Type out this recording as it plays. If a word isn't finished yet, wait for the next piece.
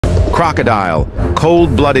Crocodile,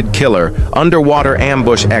 cold-blooded killer, underwater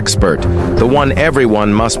ambush expert, the one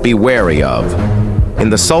everyone must be wary of. In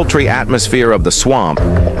the sultry atmosphere of the swamp,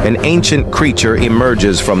 an ancient creature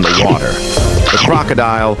emerges from the water. The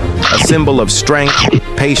crocodile, a symbol of strength,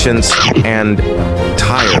 patience, and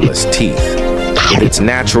tireless teeth. With its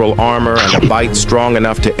natural armor and a bite strong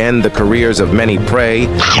enough to end the careers of many prey,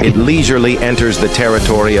 it leisurely enters the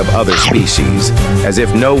territory of other species, as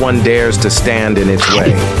if no one dares to stand in its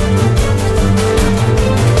way.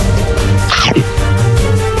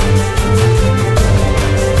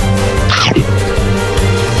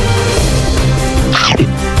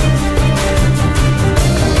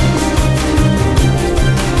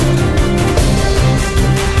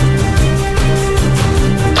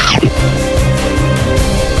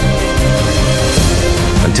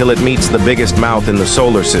 Until it meets the biggest mouth in the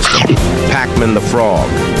solar system, Pac-Man the frog.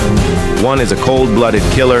 One is a cold-blooded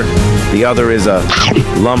killer, the other is a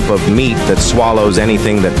lump of meat that swallows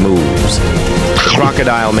anything that moves. The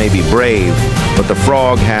crocodile may be brave, but the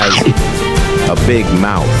frog has a big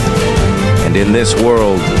mouth. And in this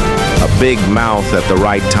world, a big mouth at the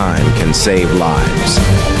right time can save lives.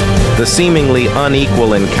 The seemingly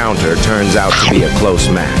unequal encounter turns out to be a close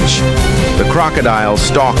match. The crocodile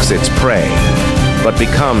stalks its prey, but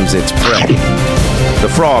becomes its prey.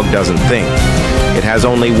 The frog doesn't think. It has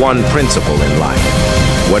only one principle in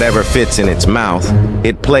life. Whatever fits in its mouth,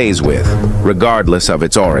 it plays with, regardless of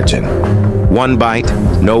its origin. One bite,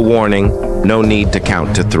 no warning, no need to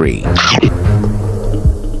count to 3.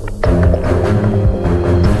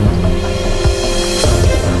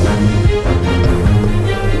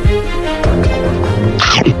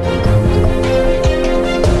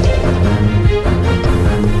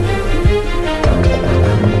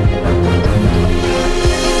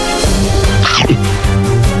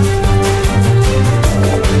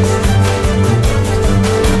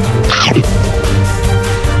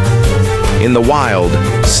 In the wild,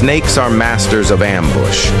 snakes are masters of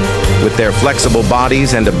ambush. With their flexible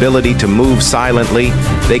bodies and ability to move silently,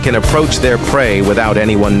 they can approach their prey without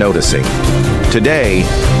anyone noticing. Today,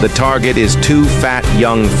 the target is 2 fat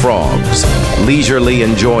young frogs, leisurely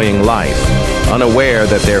enjoying life, unaware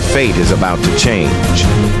that their fate is about to change.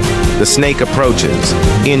 The snake approaches,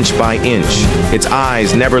 inch by inch, its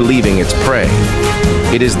eyes never leaving its prey.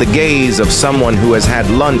 It is the gaze of someone who has had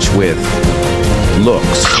lunch with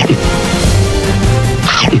looks.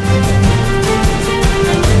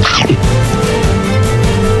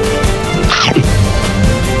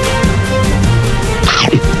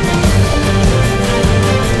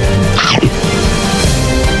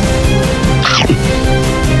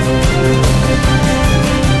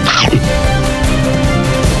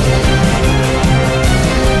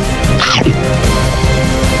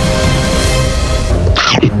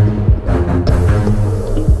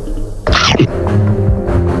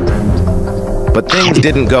 But things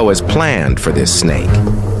didn't go as planned for this snake.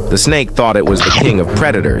 The snake thought it was the king of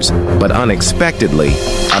predators, but unexpectedly,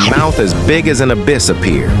 a mouth as big as an abyss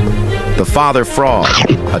appeared. The father frog,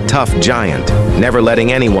 a tough giant, never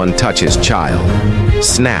letting anyone touch his child.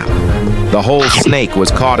 Snap! The whole snake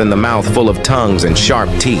was caught in the mouth full of tongues and sharp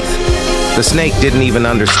teeth. The snake didn't even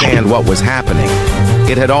understand what was happening.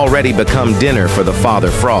 It had already become dinner for the father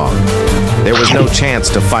frog. There was no chance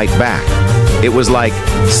to fight back. It was like,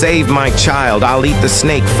 save my child, I'll eat the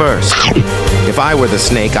snake first. If I were the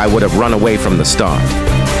snake, I would have run away from the start.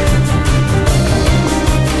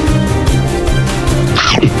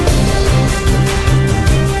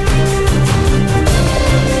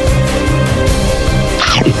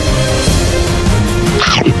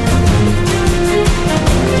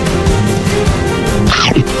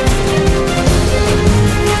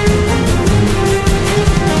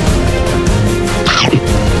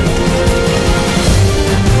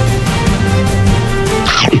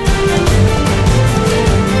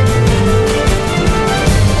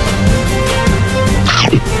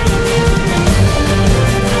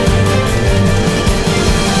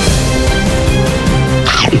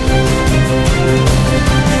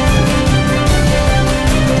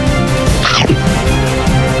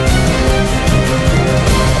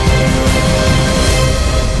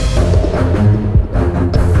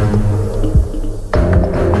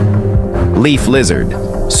 Leaf lizard,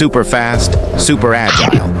 super fast, super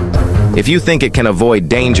agile. If you think it can avoid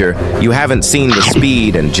danger, you haven't seen the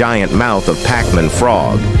speed and giant mouth of Pac-Man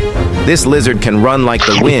frog. This lizard can run like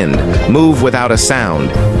the wind, move without a sound.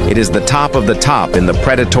 It is the top of the top in the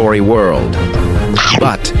predatory world.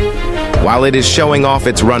 But while it is showing off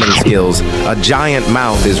its running skills, a giant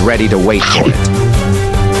mouth is ready to wait for it.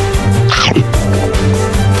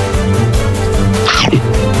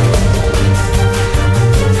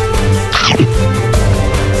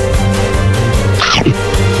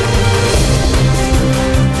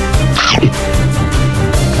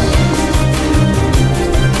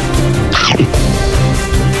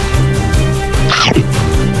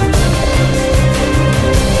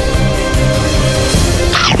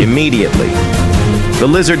 immediately. The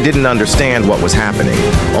lizard didn't understand what was happening,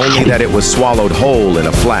 only that it was swallowed whole in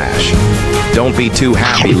a flash. Don't be too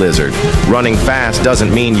happy, lizard. Running fast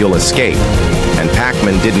doesn't mean you'll escape. And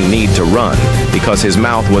Pac-Man didn't need to run, because his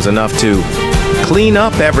mouth was enough to clean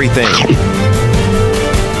up everything.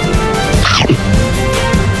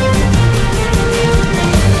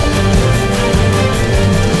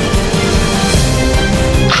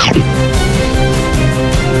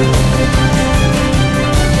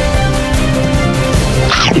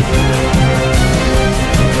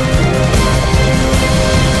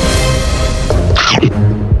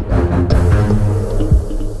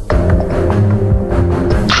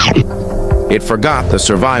 It forgot the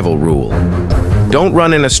survival rule. Don't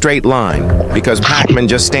run in a straight line, because Pac-Man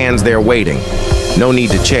just stands there waiting. No need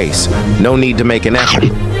to chase, no need to make an effort.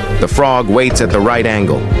 The frog waits at the right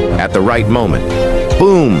angle, at the right moment.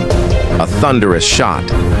 Boom! A thunderous shot.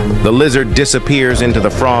 The lizard disappears into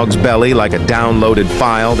the frog's belly like a downloaded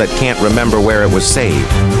file that can't remember where it was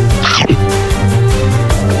saved.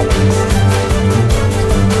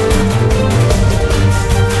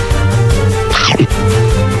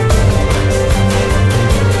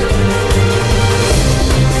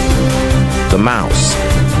 The mouse,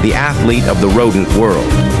 the athlete of the rodent world.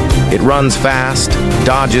 It runs fast,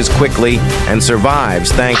 dodges quickly, and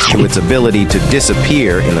survives thanks to its ability to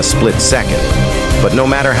disappear in a split second. But no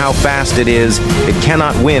matter how fast it is, it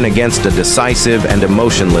cannot win against a decisive and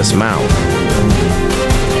emotionless mouth.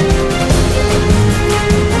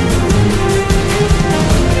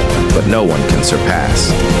 But no one can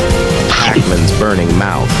surpass Pac-Man's burning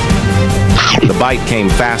mouth. The bite came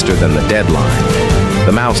faster than the deadline.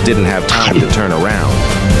 The mouse didn't have time to turn around.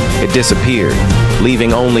 It disappeared,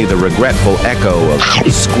 leaving only the regretful echo of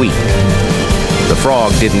squeak. The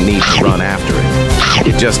frog didn't need to run after it.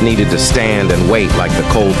 It just needed to stand and wait like the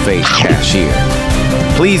cold-faced cashier.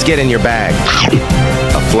 Please get in your bag.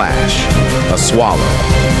 A flash, a swallow,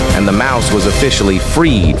 and the mouse was officially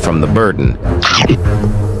freed from the burden.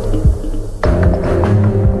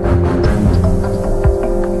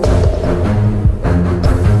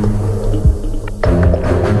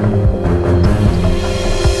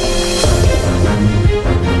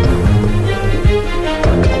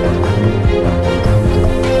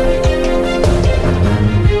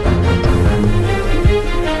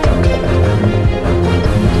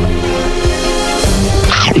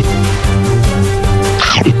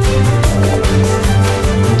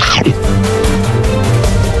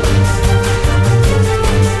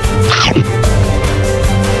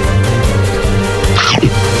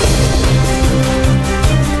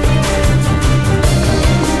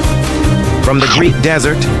 From the Greek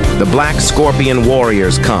desert, the black scorpion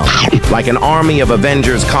warriors come, like an army of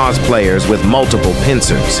Avengers cosplayers with multiple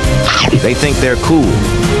pincers. They think they're cool.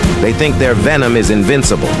 They think their venom is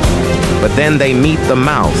invincible. But then they meet the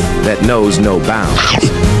mouth that knows no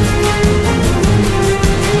bounds.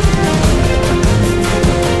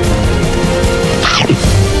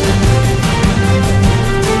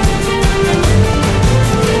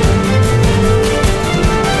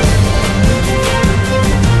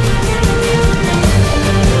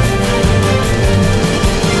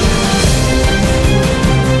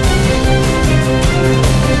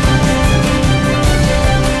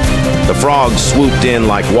 The frogs swooped in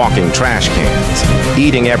like walking trash cans,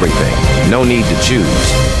 eating everything, no need to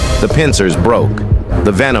choose. The pincers broke,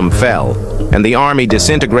 the venom fell, and the army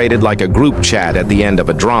disintegrated like a group chat at the end of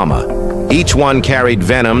a drama. Each one carried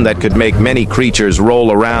venom that could make many creatures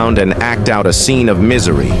roll around and act out a scene of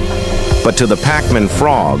misery. But to the Pac-Man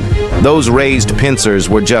frog, those raised pincers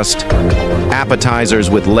were just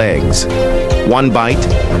appetizers with legs. One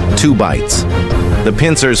bite, two bites. The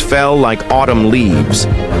pincers fell like autumn leaves.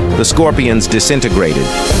 The scorpions disintegrated,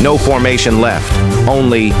 no formation left,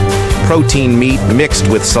 only protein meat mixed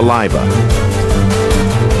with saliva.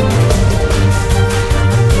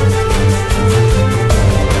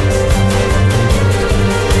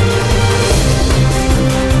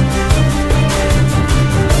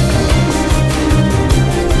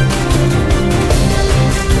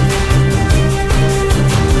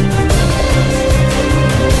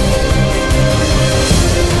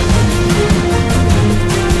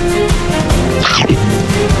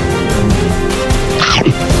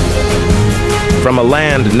 From a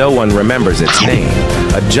land no one remembers its name,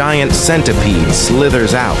 a giant centipede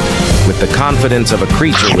slithers out with the confidence of a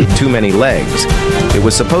creature with too many legs. It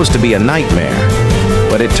was supposed to be a nightmare,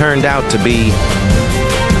 but it turned out to be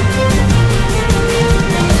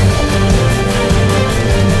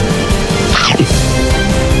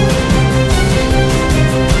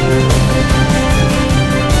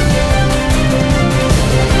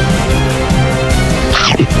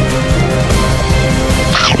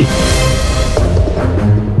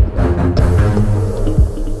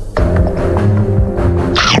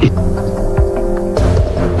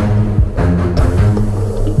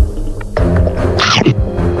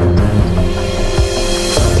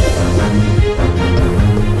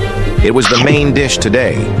It was the main dish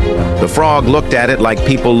today. The frog looked at it like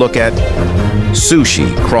people look at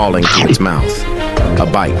sushi crawling to its mouth. A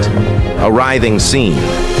bite, a writhing scene,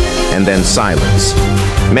 and then silence.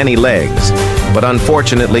 Many legs, but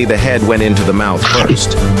unfortunately the head went into the mouth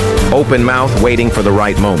first. Open mouth waiting for the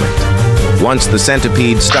right moment. Once the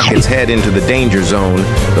centipede stuck its head into the danger zone,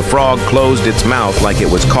 the frog closed its mouth like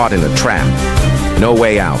it was caught in a trap. No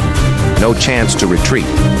way out, no chance to retreat.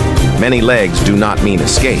 Many legs do not mean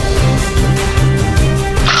escape.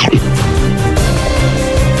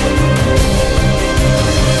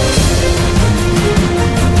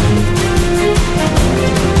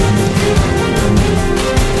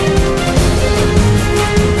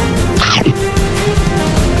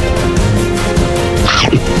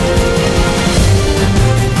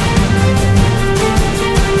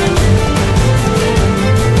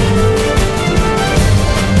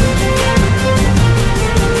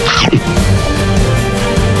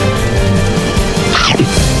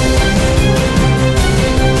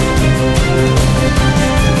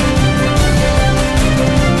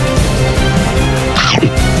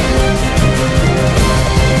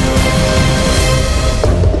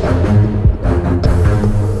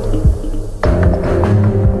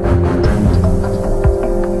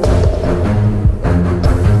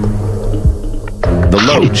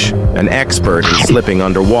 An expert in slipping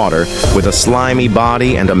underwater with a slimy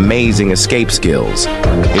body and amazing escape skills.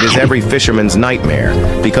 It is every fisherman's nightmare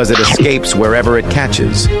because it escapes wherever it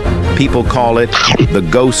catches. People call it the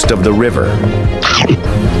ghost of the river.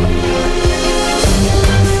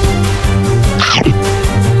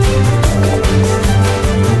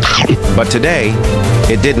 But today,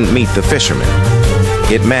 it didn't meet the fisherman.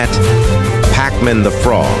 It met Pac-Man the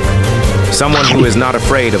frog. Someone who is not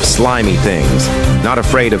afraid of slimy things, not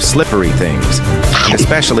afraid of slippery things, and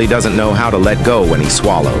especially doesn't know how to let go when he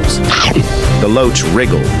swallows. The loach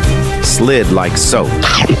wriggled, slid like soap.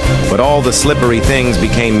 But all the slippery things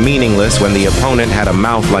became meaningless when the opponent had a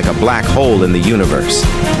mouth like a black hole in the universe.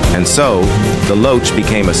 And so, the loach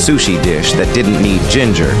became a sushi dish that didn't need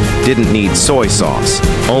ginger, didn't need soy sauce,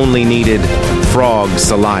 only needed frog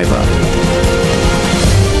saliva.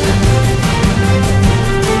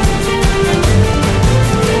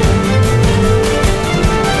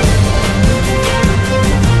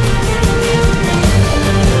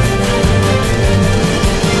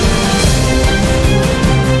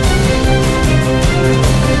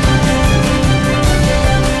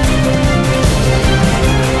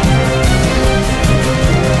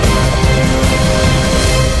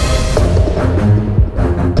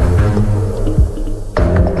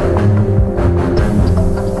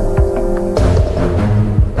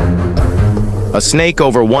 A snake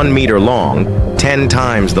over 1 meter long, 10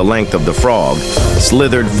 times the length of the frog,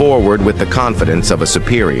 slithered forward with the confidence of a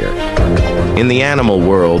superior. In the animal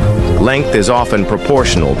world, length is often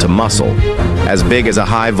proportional to muscle. As big as a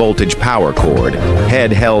high-voltage power cord,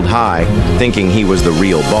 head held high, thinking he was the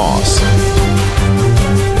real boss.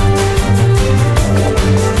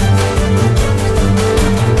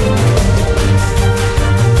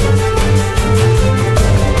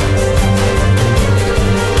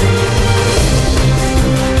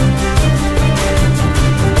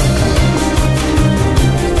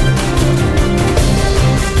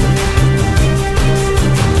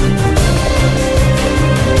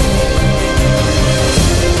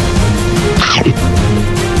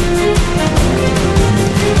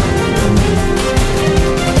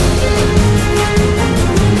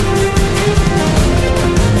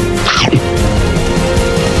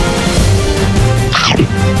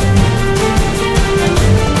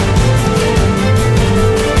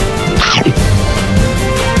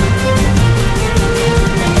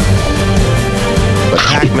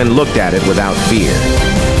 Pac-Man looked at it without fear.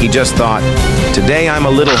 He just thought, today I'm a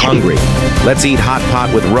little hungry. Let's eat hot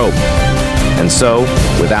pot with rope. And so,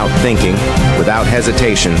 without thinking, without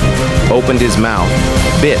hesitation, opened his mouth,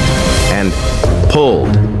 bit, and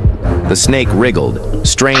pulled. The snake wriggled,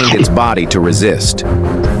 strained its body to resist.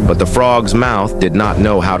 But the frog's mouth did not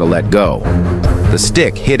know how to let go. The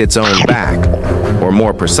stick hit its own back, or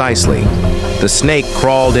more precisely, the snake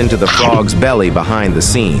crawled into the frog's belly behind the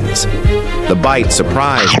scenes. The bite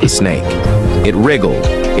surprised the snake. It wriggled,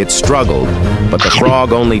 it struggled, but the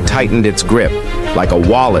frog only tightened its grip, like a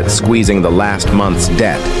wallet squeezing the last month's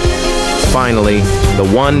debt. Finally,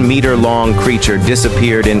 the 1 meter long creature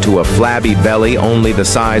disappeared into a flabby belly only the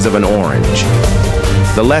size of an orange.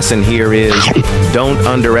 The lesson here is, don't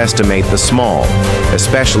underestimate the small,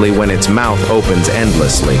 especially when its mouth opens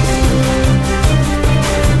endlessly.